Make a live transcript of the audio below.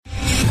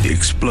The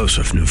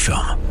explosive new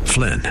film,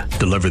 Flynn,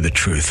 deliver the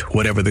truth,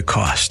 whatever the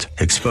cost,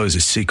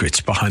 exposes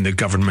secrets behind the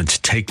government's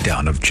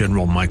takedown of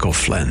General Michael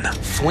Flynn.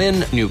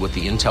 Flynn knew what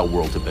the intel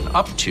world had been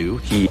up to.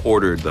 He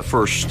ordered the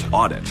first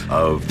audit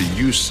of the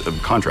use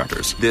of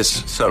contractors.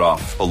 This set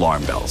off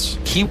alarm bells.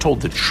 He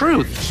told the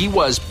truth. He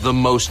was the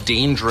most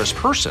dangerous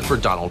person for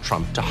Donald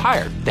Trump to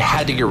hire. They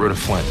had to get rid of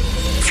Flynn.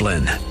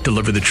 Flynn,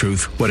 deliver the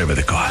truth, whatever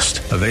the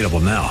cost. Available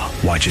now.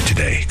 Watch it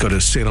today. Go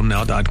to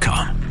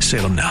salemnow.com.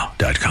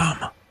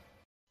 salemnow.com.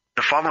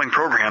 The following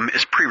program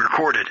is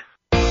pre-recorded.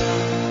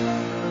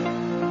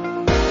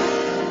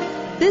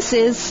 This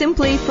is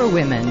Simply for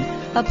Women,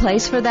 a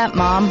place for that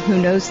mom who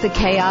knows the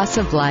chaos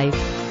of life,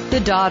 the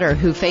daughter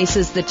who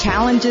faces the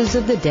challenges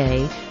of the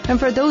day, and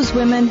for those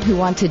women who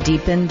want to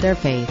deepen their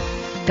faith.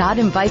 God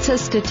invites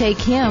us to take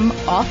Him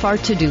off our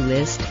to-do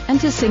list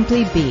and to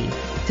simply be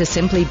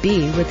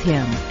with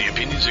Him. The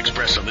opinions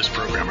expressed on this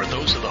program are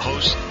those of the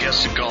hosts,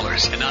 guests, and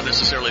callers, and not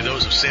necessarily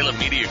those of Salem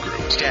Media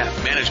Group,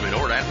 staff, management,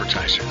 or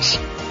advertisers.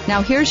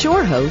 Now here's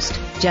your host,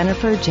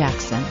 Jennifer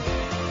Jackson.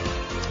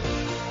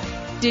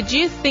 Did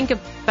you think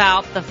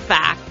about the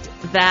fact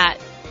that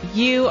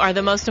you are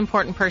the most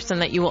important person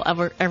that you will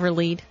ever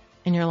lead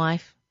in your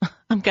life?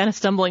 I'm kind of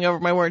stumbling over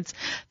my words.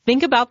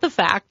 Think about the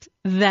fact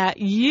that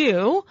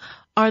you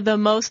are the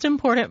most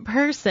important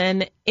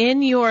person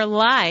in your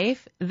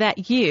life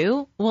that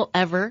you will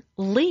ever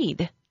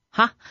lead.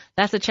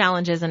 That's a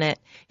challenge, isn't it?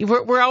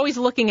 We're always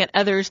looking at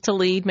others to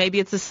lead. Maybe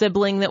it's a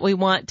sibling that we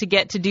want to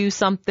get to do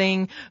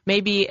something.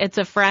 Maybe it's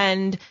a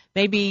friend.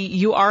 Maybe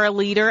you are a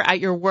leader at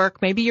your work.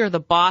 Maybe you're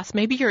the boss.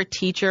 Maybe you're a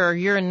teacher or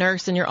you're a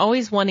nurse and you're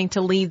always wanting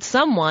to lead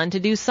someone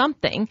to do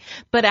something.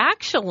 But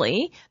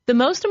actually, the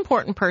most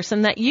important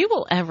person that you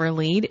will ever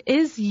lead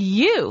is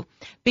you.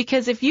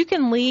 Because if you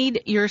can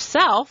lead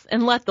yourself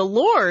and let the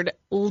Lord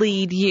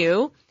lead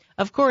you,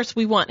 of course,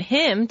 we want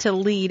Him to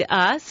lead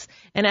us,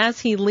 and as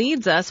He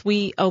leads us,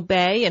 we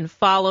obey and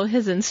follow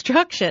His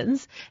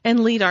instructions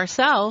and lead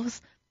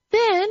ourselves,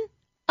 then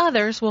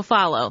others will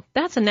follow.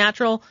 That's a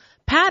natural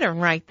pattern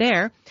right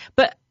there.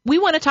 But we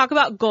want to talk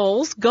about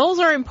goals. Goals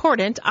are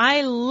important.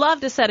 I love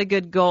to set a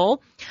good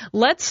goal.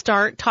 Let's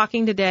start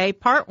talking today,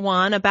 part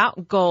 1,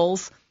 about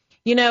goals.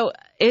 You know,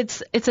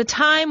 it's a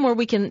time where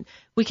we can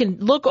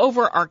look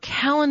over our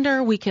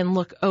calendar, we can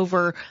look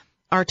over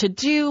our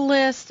to-do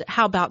list.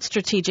 How about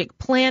strategic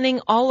planning?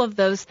 All of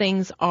those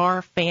things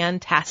are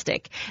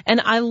fantastic.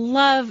 And I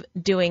love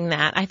doing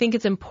that. I think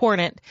it's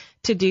important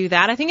to do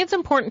that. I think it's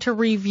important to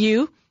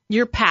review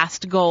your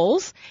past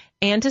goals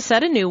and to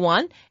set a new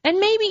one, and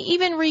maybe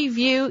even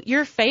review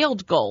your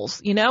failed goals.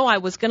 You know, I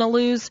was going to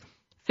lose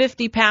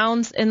 50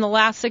 pounds in the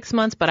last 6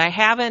 months, but I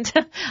haven't.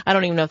 I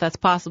don't even know if that's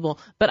possible.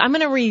 But I'm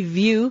going to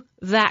review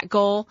that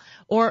goal.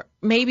 Or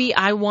maybe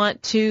I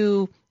want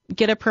to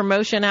get a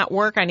promotion at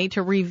work. I need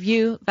to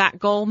review that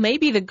goal.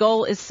 Maybe the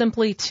goal is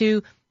simply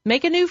to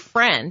make a new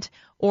friend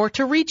or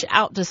to reach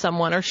out to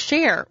someone or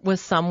share with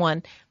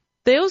someone.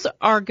 Those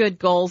are good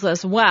goals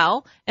as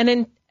well. And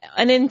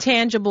an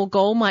intangible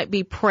goal might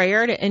be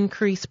prayer, to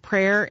increase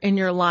prayer in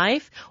your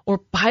life,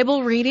 or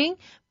Bible reading,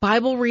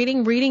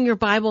 reading your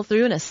Bible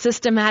through in a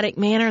systematic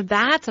manner.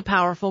 That's a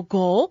powerful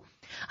goal.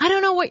 I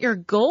don't know what your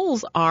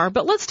goals are,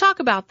 but let's talk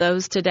about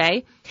those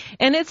today.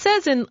 And it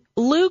says in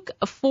Luke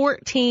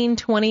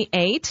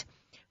 14:28,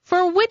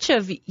 "For which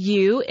of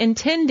you,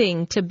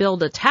 intending to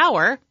build a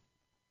tower,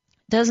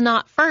 does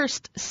not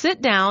first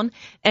sit down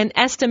and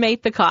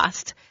estimate the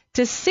cost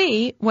to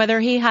see whether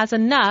he has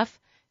enough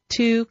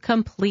to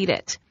complete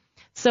it?"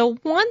 So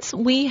once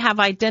we have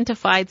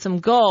identified some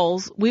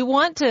goals, we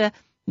want to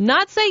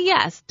not say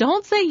yes.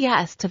 Don't say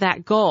yes to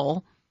that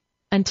goal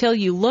until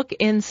you look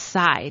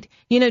inside.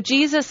 You know,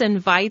 Jesus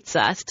invites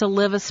us to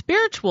live a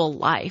spiritual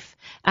life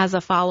as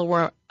a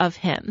follower of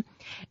Him.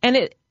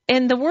 And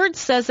the Word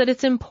says that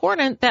it's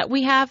important that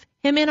we have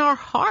Him in our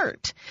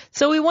heart.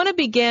 So we want to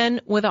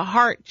begin with a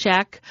heart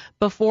check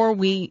before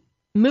we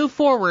move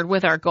forward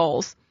with our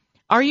goals.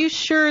 Are you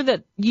sure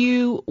that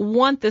you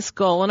want this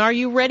goal? And are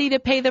you ready to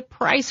pay the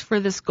price for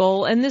this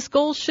goal? And this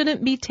goal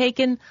shouldn't be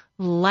taken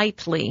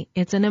lightly.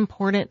 It's an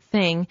important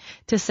thing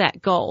to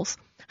set goals.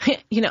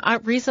 You know,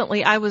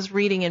 recently I was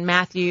reading in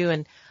Matthew,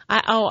 and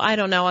I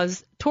don't know, I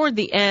was toward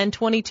the end,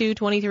 22,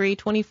 23,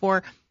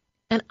 24,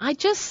 and I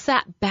just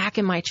sat back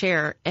in my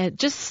chair and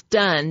just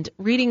stunned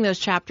reading those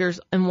chapters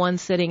in one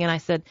sitting, and I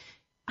said,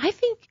 I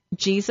think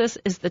Jesus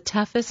is the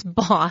toughest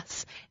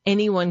boss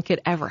anyone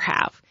could ever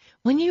have.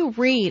 When you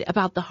read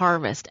about the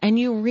harvest and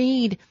you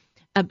read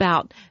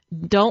about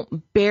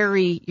don't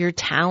bury your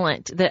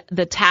talent,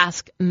 the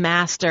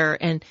taskmaster,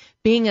 and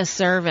being a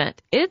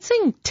servant, it's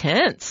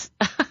intense.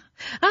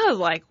 I was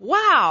like,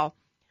 wow,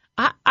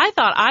 I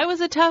thought I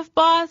was a tough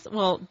boss.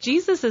 Well,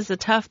 Jesus is a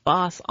tough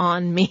boss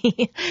on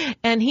me.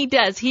 And He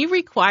does. He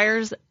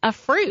requires a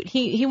fruit.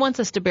 He wants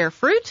us to bear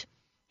fruit.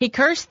 He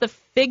cursed the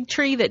fig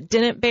tree that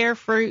didn't bear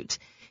fruit.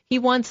 He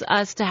wants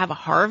us to have a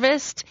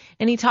harvest.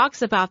 And He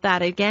talks about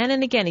that again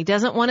and again. He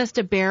doesn't want us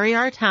to bury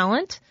our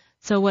talent.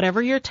 So whatever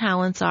your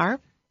talents are,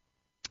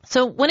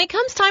 So when it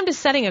comes time to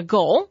setting a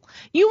goal,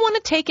 you want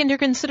to take into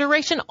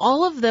consideration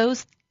all of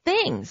those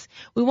things.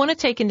 We want to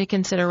take into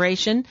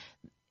consideration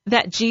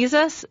that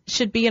Jesus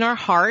should be in our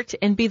heart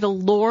and be the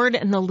Lord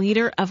and the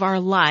leader of our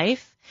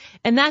life.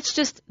 And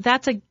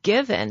that's a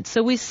given.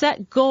 So we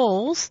set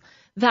goals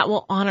that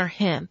will honor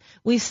him.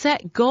 We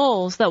set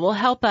goals that will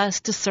help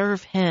us to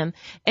serve him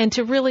and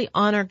to really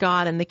honor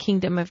God and the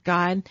kingdom of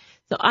God.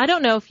 So I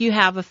don't know if you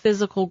have a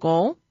physical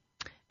goal,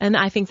 and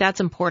I think that's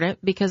important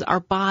because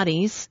our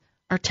bodies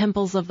are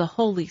temples of the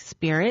Holy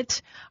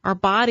Spirit. Our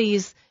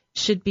bodies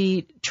should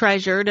be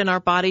treasured and our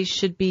bodies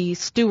should be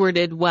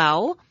stewarded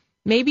well.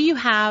 Maybe you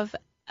have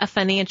a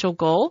financial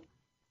goal.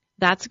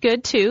 That's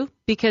good too,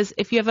 because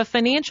if you have a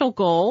financial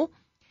goal,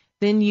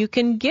 then you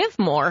can give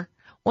more.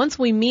 Once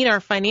we meet our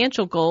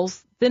financial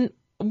goals, then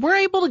we're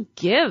able to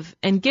give,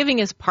 and giving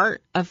is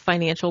part of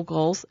financial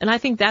goals. And I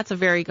think that's a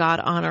very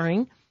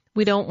God-honoring.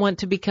 We don't want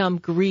to become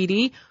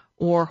greedy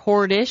or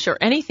hoardish or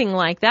anything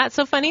like that.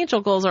 So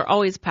financial goals are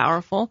always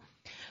powerful.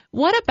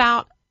 What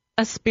about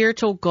a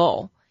spiritual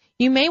goal?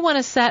 You may want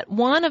to set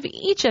one of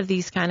each of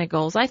these kind of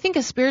goals. I think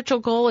a spiritual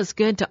goal is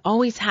good to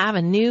always have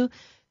a new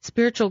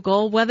spiritual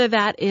goal, whether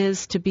that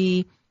is to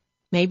be,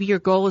 maybe your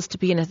goal is to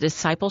be in a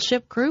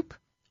discipleship group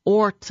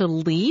or to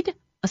lead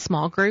a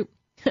small group.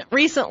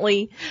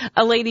 Recently,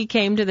 a lady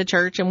came to the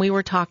church and we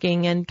were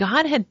talking, and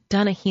God had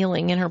done a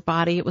healing in her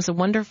body. It was a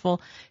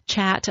wonderful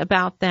chat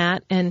about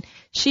that. And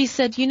she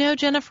said,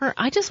 Jennifer,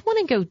 I just want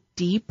to go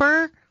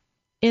deeper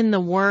in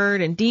the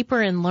Word and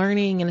deeper in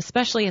learning, and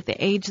especially at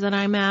the age that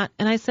I'm at.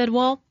 And I said,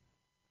 well,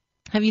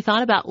 have you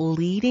thought about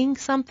leading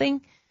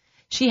something?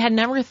 She had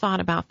never thought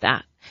about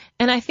that.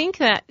 And I think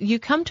that you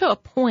come to a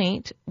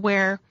point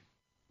where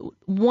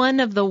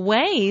one of the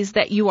ways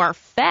that you are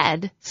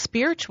fed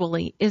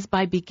spiritually is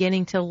by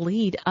beginning to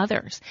lead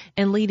others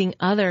and leading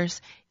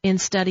others in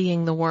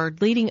studying the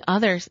Word, leading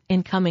others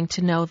in coming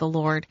to know the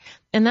Lord.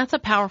 And that's a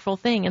powerful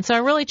thing. And so I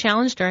really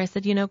challenged her. I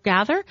said,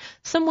 gather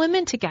some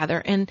women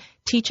together and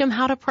teach them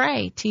how to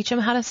pray, teach them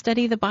how to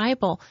study the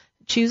Bible,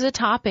 choose a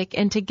topic,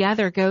 and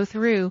together go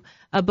through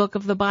a book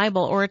of the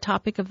Bible or a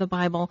topic of the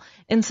Bible.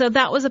 And so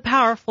that was a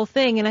powerful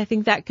thing. And I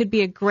think that could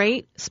be a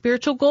great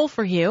spiritual goal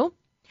for you.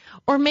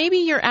 Or maybe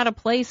you're at a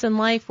place in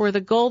life where the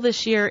goal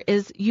this year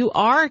is you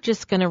are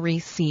just going to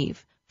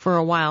receive for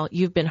a while.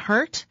 You've been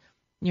hurt.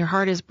 Your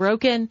heart is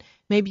broken.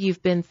 Maybe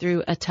you've been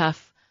through a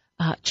tough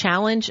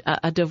challenge,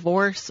 a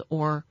divorce,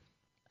 or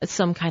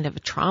some kind of a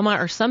trauma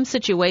or some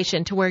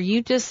situation to where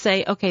you just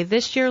say, okay,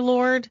 this year,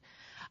 Lord,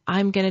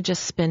 I'm going to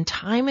just spend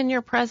time in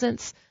your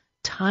presence,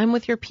 time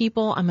with your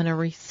people. I'm going to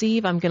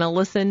receive. I'm going to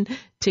listen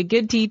to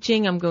good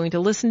teaching. I'm going to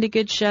listen to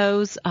good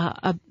shows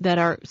that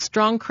are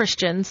strong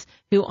Christians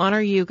who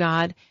honor you,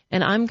 God,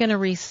 and I'm going to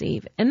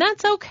receive. And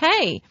that's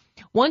okay.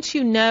 Once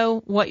you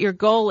know what your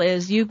goal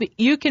is, you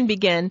can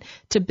begin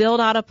to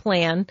build out a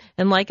plan,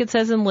 and like it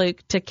says in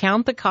Luke, to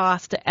count the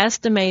cost, to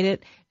estimate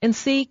it, and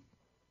see,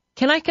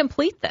 can I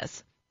complete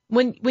this?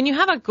 When you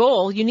have a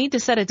goal, you need to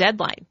set a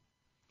deadline.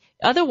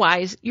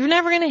 Otherwise, you're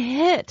never going to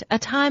hit a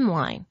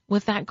timeline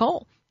with that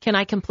goal. Can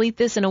I complete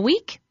this in a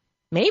week?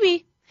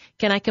 Maybe.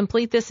 Can I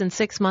complete this in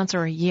 6 months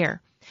or a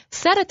year?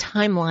 Set a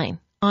timeline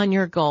on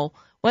your goal.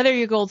 Whether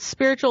your goal is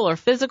spiritual or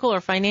physical or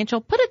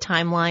financial, put a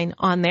timeline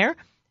on there,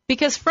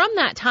 because from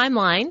that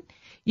timeline,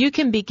 you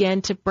can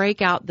begin to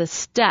break out the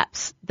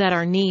steps that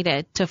are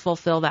needed to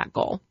fulfill that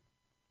goal.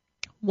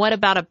 What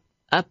about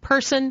a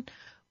person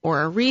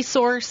or a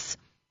resource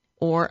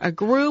or a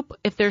group?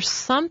 If there's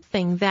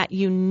something that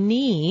you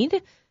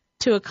need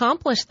to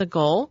accomplish the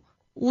goal,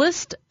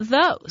 list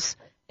those.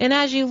 And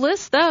as you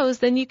list those,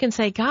 then you can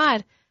say,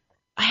 God,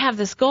 I have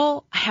this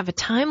goal, I have a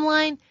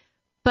timeline,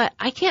 but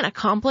I can't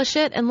accomplish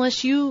it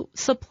unless you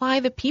supply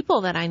the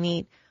people that I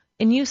need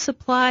and you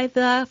supply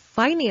the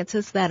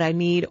finances that I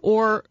need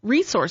or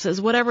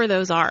resources, whatever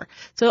those are.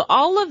 So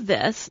all of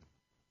this,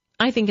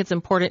 I think it's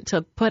important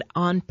to put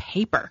on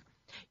paper.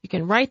 You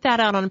can write that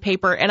out on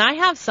paper, and I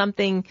have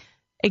something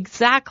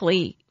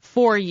exactly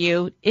for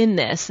you in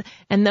this,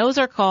 and those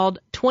are called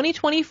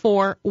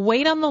 2024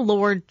 Wait on the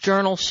Lord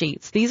journal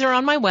sheets. These are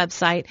on my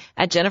website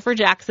at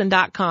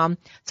jenniferjackson.com.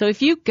 So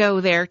if you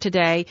go there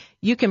today,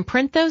 you can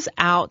print those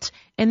out,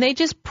 and they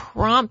just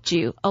prompt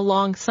you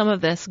along some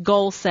of this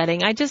goal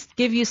setting. I just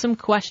give you some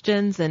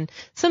questions and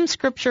some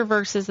scripture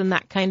verses and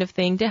that kind of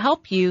thing to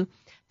help you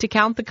to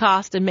count the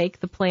cost and make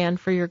the plan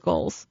for your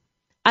goals.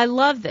 I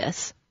love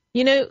this.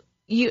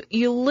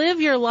 You live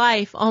your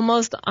life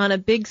almost on a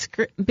big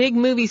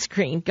movie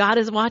screen. God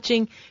is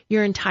watching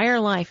your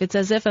entire life. It's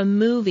as if a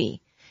movie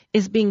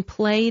is being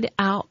played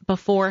out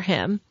before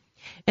him.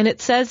 And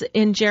it says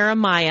in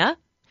Jeremiah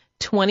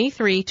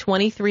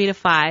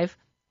 23:23-5,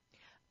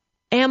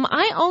 "Am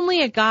I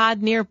only a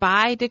God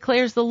nearby,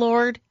 declares the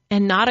Lord,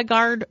 and not a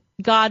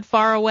God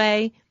far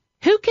away?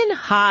 Who can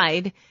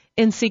hide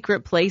in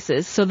secret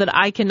places so that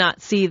I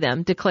cannot see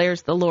them,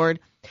 declares the Lord?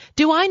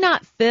 Do I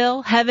not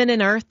fill heaven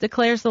and earth,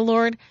 declares the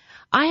Lord?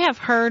 I have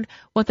heard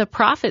what the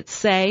prophets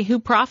say who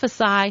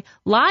prophesy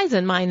lies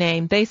in my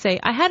name. They say,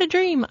 I had a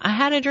dream. I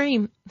had a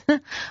dream.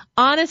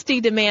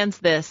 Honesty demands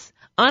this.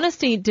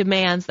 Honesty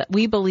demands that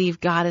we believe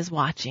God is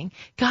watching.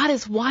 God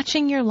is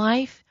watching your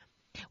life.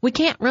 We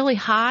can't really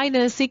hide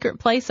in a secret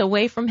place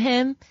away from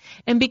him.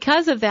 And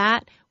because of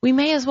that, we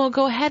may as well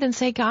go ahead and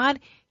say, God,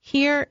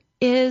 here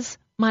is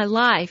my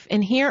life,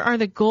 and here are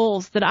the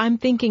goals that I'm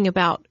thinking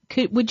about.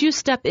 Would you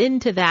step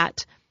into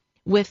that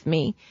with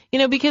me?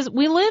 Because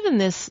we live in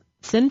this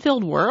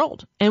sin-filled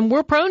world, and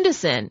we're prone to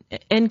sin,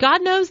 and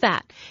God knows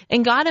that.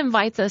 And God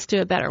invites us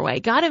to a better way.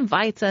 God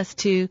invites us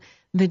to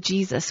the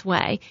Jesus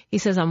way. He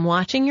says, I'm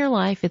watching your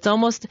life. It's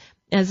almost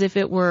as if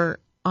it were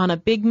on a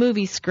big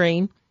movie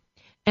screen,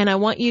 and I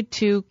want you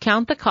to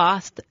count the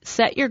cost,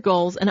 set your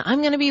goals, and I'm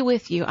going to be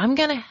with you. I'm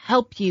going to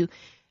help you.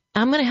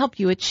 I'm going to help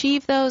you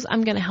achieve those.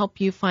 I'm going to help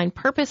you find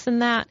purpose in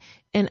that,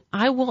 and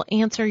I will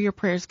answer your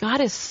prayers.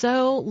 God is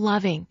so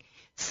loving,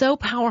 so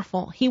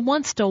powerful. He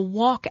wants to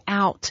walk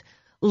out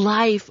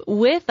life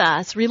with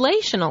us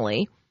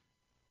relationally.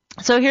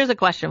 So here's a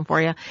question for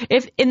you.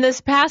 If in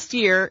this past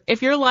year,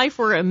 if your life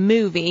were a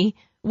movie,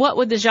 what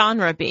would the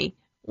genre be?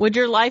 Would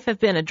your life have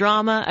been a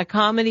drama, a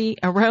comedy,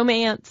 a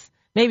romance,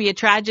 maybe a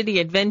tragedy,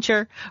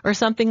 adventure, or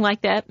something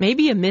like that?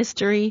 Maybe a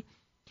mystery?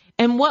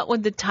 And what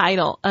would the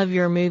title of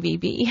your movie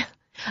be?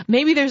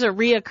 Maybe there's a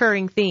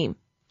reoccurring theme.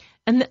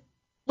 And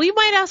we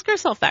might ask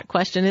ourselves that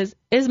question.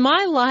 Is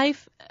my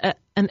life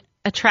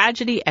a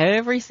tragedy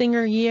every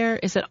single year?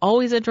 Is it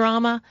always a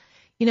drama?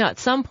 At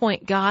some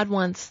point, God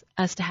wants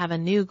us to have a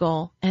new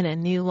goal and a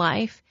new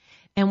life.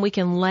 And we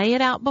can lay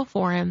it out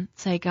before him.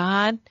 Say,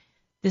 God,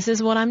 this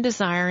is what I'm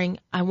desiring.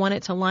 I want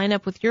it to line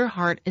up with your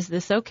heart. Is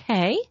this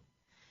okay?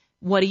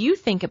 What do you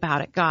think about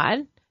it,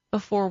 God?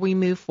 Before we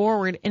move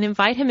forward, and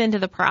invite him into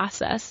the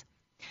process.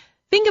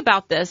 Think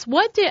about this.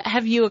 What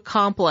have you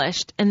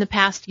accomplished in the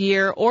past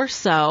year or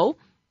so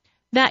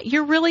that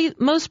you're really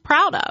most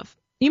proud of?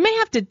 You may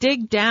have to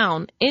dig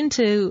down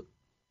into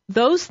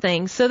those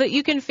things so that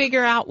you can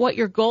figure out what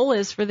your goal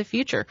is for the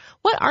future.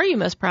 What are you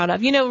most proud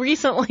of?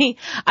 Recently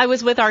I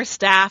was with our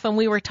staff and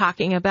we were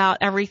talking about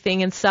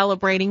everything and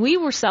celebrating. We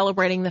were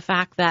celebrating the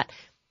fact that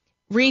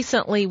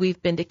recently,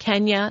 we've been to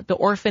Kenya. The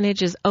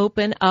orphanage is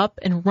open, up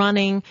and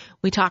running.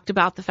 We talked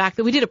about the fact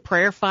that we did a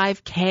prayer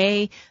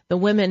 5K. The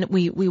women,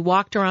 we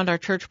walked around our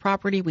church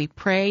property. We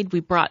prayed. We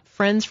brought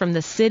friends from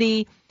the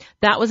city.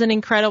 That was an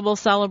incredible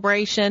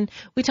celebration.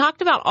 We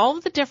talked about all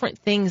of the different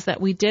things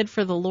that we did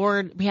for the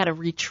Lord. We had a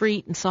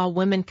retreat and saw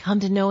women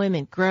come to know him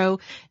and grow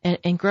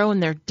in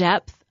their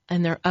depth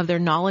and of their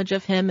knowledge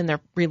of him and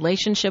their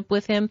relationship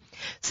with him.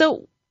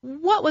 So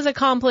what was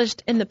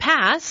accomplished in the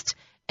past?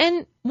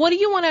 And what do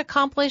you want to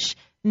accomplish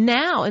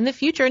now in the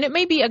future? And it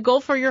may be a goal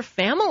for your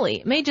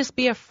family. It may just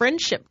be a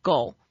friendship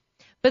goal.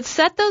 But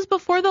set those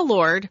before the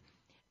Lord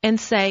and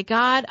say,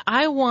 God,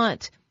 I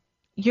want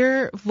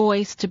your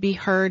voice to be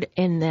heard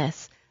in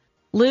this.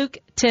 Luke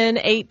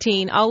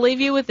 10:18. I'll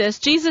leave you with this.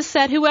 Jesus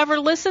said, whoever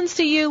listens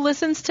to you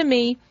listens to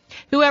me.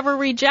 Whoever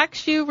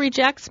rejects you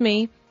rejects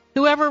me.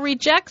 Whoever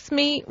rejects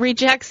me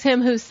rejects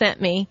him who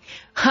sent me.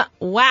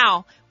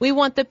 Wow. We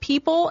want the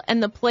people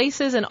and the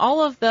places and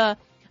all of the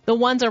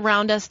ones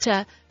around us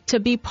to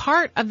be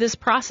part of this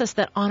process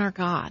that honor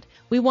God.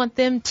 We want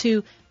them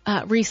to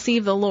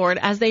receive the Lord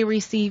as they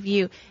receive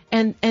you,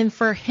 and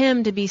for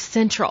him to be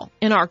central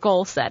in our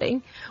goal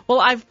setting. Well,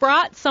 I've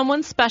brought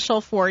someone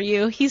special for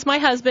you. He's my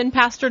husband,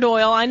 Pastor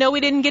Doyle. I know we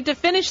didn't get to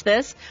finish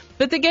this,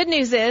 but the good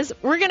news is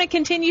we're going to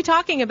continue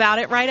talking about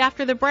it right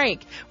after the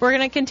break. We're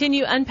going to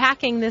continue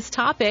unpacking this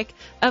topic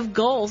of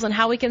goals and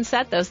how we can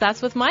set those.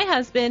 That's with my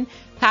husband,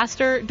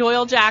 Pastor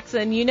Doyle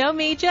Jackson. You know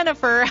me,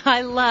 Jennifer.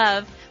 I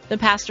love the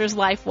pastor's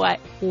wife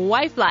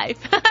life.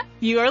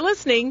 You are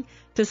listening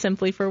to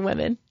Simply for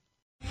Women.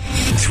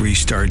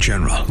 3-star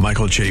General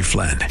Michael J.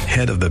 Flynn,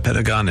 head of the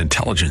Pentagon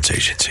Intelligence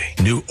Agency,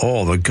 knew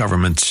all the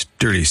government's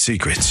dirty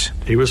secrets.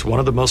 He was one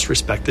of the most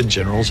respected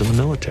generals in the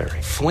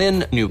military.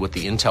 Flynn knew what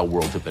the intel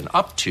world had been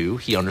up to.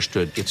 He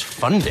understood its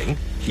funding.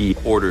 He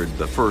ordered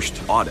the first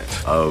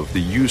audit of the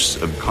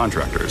use of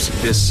contractors.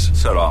 This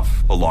set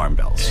off alarm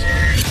bells.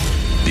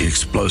 The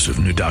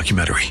explosive new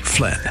documentary,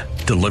 Flynn,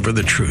 Deliver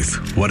the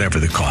Truth, Whatever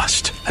the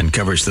Cost,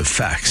 uncovers the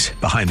facts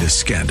behind this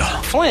scandal.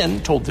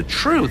 Flynn told the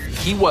truth.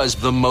 He was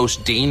the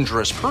most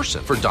dangerous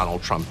person for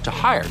Donald Trump to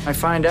hire. I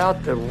find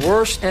out the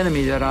worst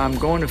enemy that I'm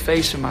going to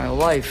face in my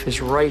life is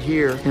right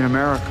here in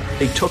America.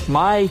 They took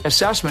my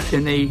assessment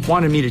and they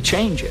wanted me to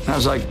change it. And I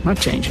was like, I'm not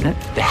changing it.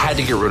 They had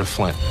to get rid of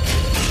Flynn.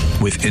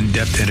 With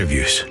in-depth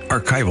interviews,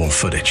 archival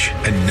footage,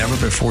 and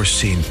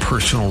never-before-seen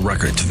personal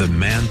records of the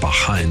man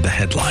behind the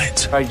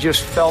headlines. I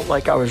just felt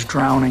like I was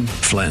drowning.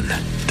 Flynn,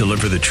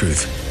 Deliver the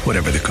Truth,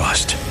 Whatever the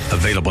Cost.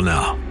 Available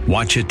now.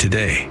 Watch it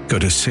today. Go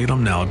to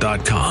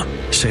salemnow.com.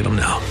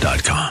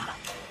 salemnow.com.